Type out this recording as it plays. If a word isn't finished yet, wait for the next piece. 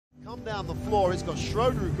Come down the floor, it's got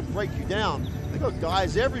Schroder who can break you down. They've got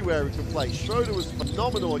guys everywhere who can play. Schroder was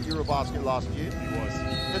phenomenal at Eurobasket last year. He was.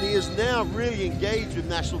 And he is now really engaged with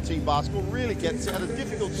national team basketball, really had a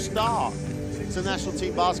difficult start to national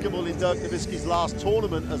team basketball in Dirk Nowitzki's last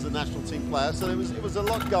tournament as a national team player. So it was a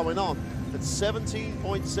lot going on. At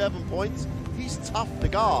 17.7 points, he's tough to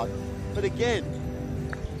guard. But again,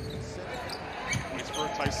 Waits for a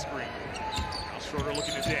tight screen. Now Schroder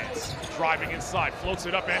looking to dance. Driving inside, floats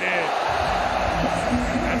it up and in.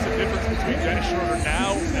 That's the difference between Dennis Schroder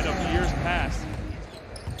now and of years past.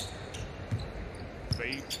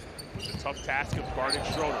 Fade with the tough task of guarding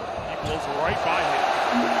Schroder. He blows right by him.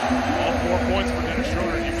 All 4 points for Dennis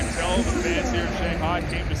Schroder. You can tell the fans here in Shanghai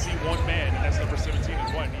came to see one man, and that's number 17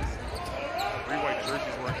 as well. He's three white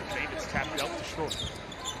jerseys wearing a chain. It's tapped out to Schroder.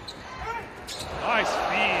 Nice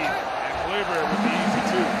feed, and Kleber with the easy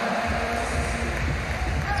two.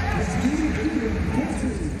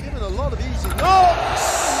 given a lot of easy knocks.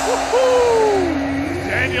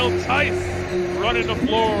 Daniel Tice running the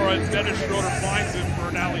floor as Dennis Schroder finds him for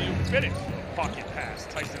an alley-oop finish. Pocket pass,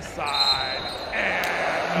 Tice inside,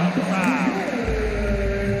 and a foul.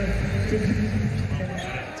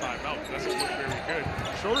 Timeout, doesn't look very good.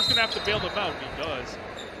 Schroder's gonna have to bail them out, and he does.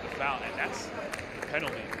 The foul, and that's the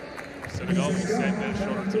penalty. Senegal sent Dennis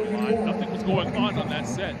Schroder to the line. Nothing was going on that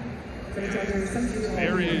set.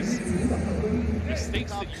 There is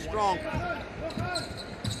mistakes that you strong.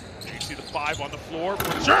 You see the 5 on the floor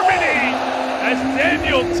for Germany as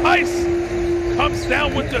Daniel Tice comes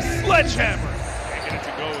down with the sledgehammer. Can't get it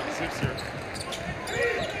to go and zips here.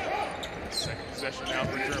 Second possession now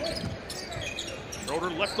for Germany. Schroder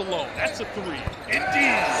left alone. That's a 3.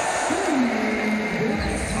 Indeed.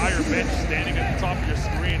 Entire bench standing at the top of your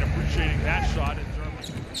screen appreciating that shot in Germany.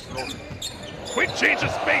 Schroder. Quick change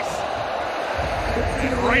of space.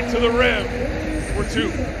 And right to the rim for 2.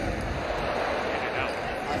 In and out.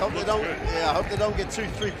 I hope they don't. Yeah, I hope they don't get too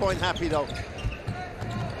 3-point happy though.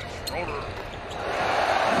 Schroder.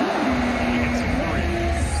 He gets a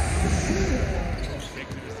 3. Big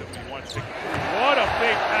to the 71. What a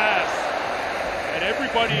big pass. And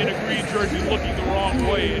everybody in a green jersey looking the wrong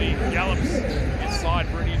way, and he gallops inside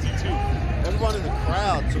for an easy 2. Everyone in the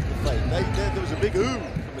crowd took the fade. There was a big ooh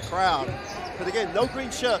from the crowd. But again, no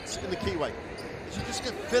green shirts in the keyway. You just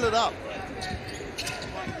can fill it up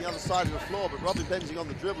on the other side of the floor, but Robin Benzing on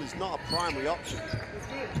the dribble is not a primary option.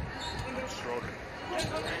 Schroder. He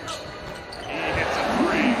hits a 3.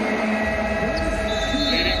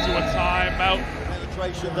 Leading to a timeout.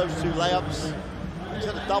 Penetration, those 2 layups. He's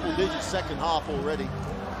had a double-digit second half already.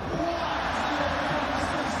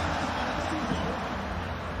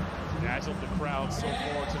 Dazzled the crowd so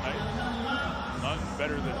far tonight. None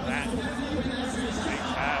better than that. Big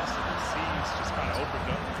pass, and the seas just kind of opened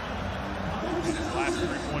up. His last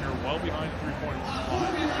 3-pointer well behind the 3-pointer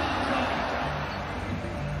line.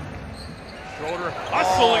 Schroder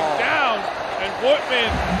hustling down, and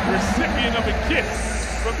Woodman recipient of a kiss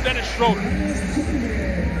from Dennis Schroder.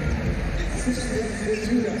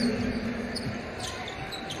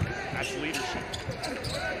 That's leadership.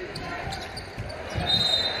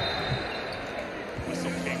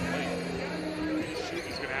 Whistle came late.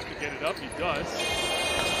 He's going to have to get it up. He does.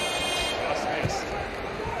 Just missed.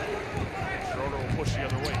 Schroder will push the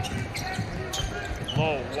other way.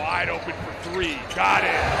 Low, wide open for 3. Got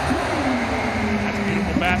it. That's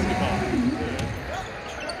beautiful basketball.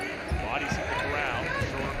 Bodies hit the ground.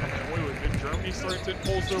 Schroder comes away with it. Germany starting to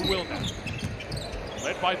impose their will now.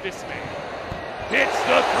 Led by this man. Hits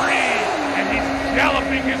the 3, and he's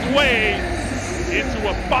galloping his way into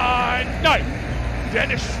a fine night.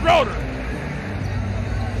 Dennis Schroder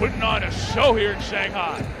putting on a show here in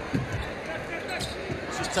Shanghai.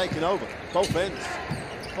 This is taking over. Both ends.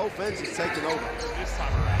 Both ends is taking over. This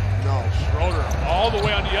time around. No. Schroder all the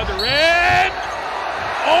way on the other end.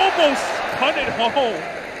 Almost spun it home.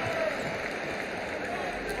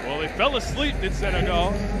 Well, they fell asleep in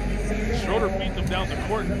Senegal. Schroder beat them down the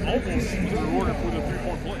court and almost was rewarded for the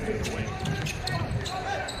 3-point play.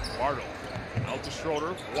 Bartle out to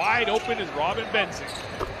Schroder. Wide open is Robin Benzing.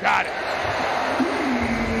 Got it.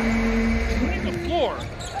 Running the floor.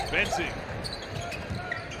 Benzing.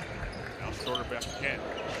 Now Schroder back again.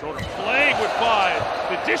 Schroder playing with 5.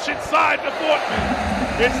 The dish inside the Fortman.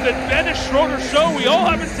 It's the Dennis Schroder show. We all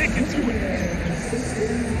have a ticket to it.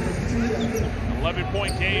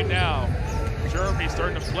 11-point game now. Germany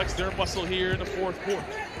starting to flex their muscle here in the 4th quarter.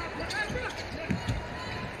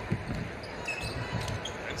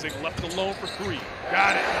 Benzing left alone for 3.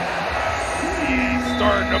 Got it. He's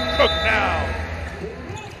starting to cook now.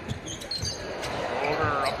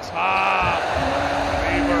 Schroder up top.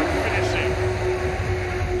 Weber finishing.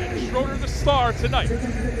 Dennis star tonight.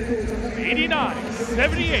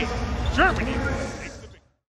 89-78, Germany